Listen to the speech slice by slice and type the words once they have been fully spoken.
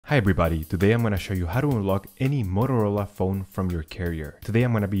Hi everybody, today I'm going to show you how to unlock any Motorola phone from your carrier. Today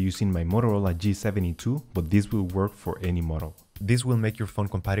I'm going to be using my Motorola G72, but this will work for any model. This will make your phone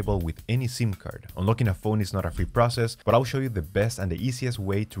compatible with any SIM card. Unlocking a phone is not a free process, but I'll show you the best and the easiest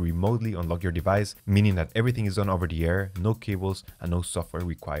way to remotely unlock your device, meaning that everything is done over the air, no cables and no software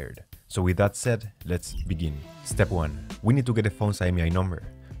required. So with that said, let's begin. Step 1. We need to get the phone's IMEI number.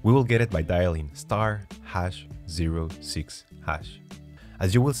 We will get it by dialing *#06#.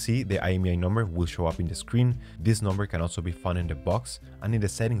 As you will see, the IMEI number will show up in the screen. This number can also be found in the box and in the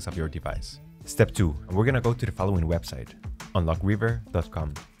settings of your device. Step 2. We're gonna go to the following website,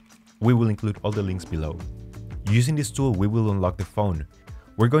 unlockriver.com. We will include all the links below. Using this tool, we will unlock the phone.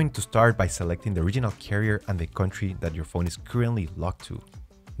 We're going to start by selecting the original carrier and the country that your phone is currently locked to.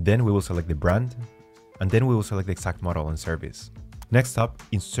 Then we will select the brand, and then we will select the exact model and service. Next up,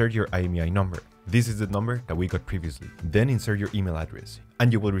 insert your IMEI number. This is the number that we got previously. Then insert your email address,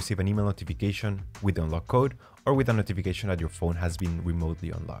 and you will receive an email notification with the unlock code or with a notification that your phone has been remotely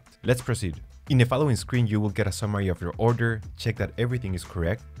unlocked. Let's proceed. In the following screen, you will get a summary of your order, check that everything is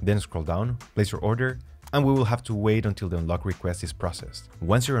correct, then scroll down, place your order, and we will have to wait until the unlock request is processed.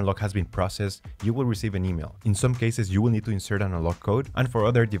 Once your unlock has been processed, you will receive an email. In some cases, you will need to insert an unlock code, and for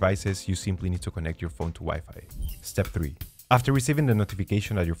other devices, you simply need to connect your phone to Wi-Fi. Step 3. After receiving the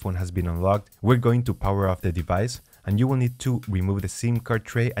notification that your phone has been unlocked, we're going to power off the device, and you will need to remove the SIM card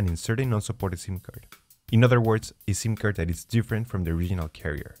tray and insert a non-supported SIM card. In other words, a SIM card that is different from the original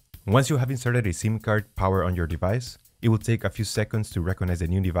carrier. Once you have inserted a SIM card power on your device, it will take a few seconds to recognize the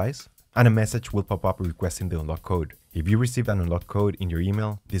new device, and a message will pop up requesting the unlock code. If you receive an unlock code in your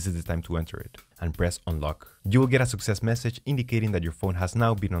email, this is the time to enter it, and press unlock. You will get a success message indicating that your phone has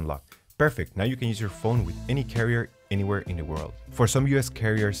now been unlocked. Perfect, now you can use your phone with any carrier anywhere in the world. For some US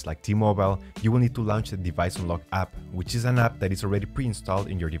carriers like Tmobile, you will need to launch the Device Unlock app, which is an app that is already pre-installed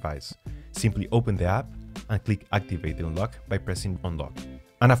in your device. Simply open the app and click Activate the unlock by pressing unlock.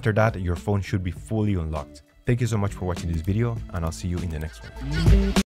 And after that, your phone should be fully unlocked. Thank you so much for watching this video, and I'll see you in the next one.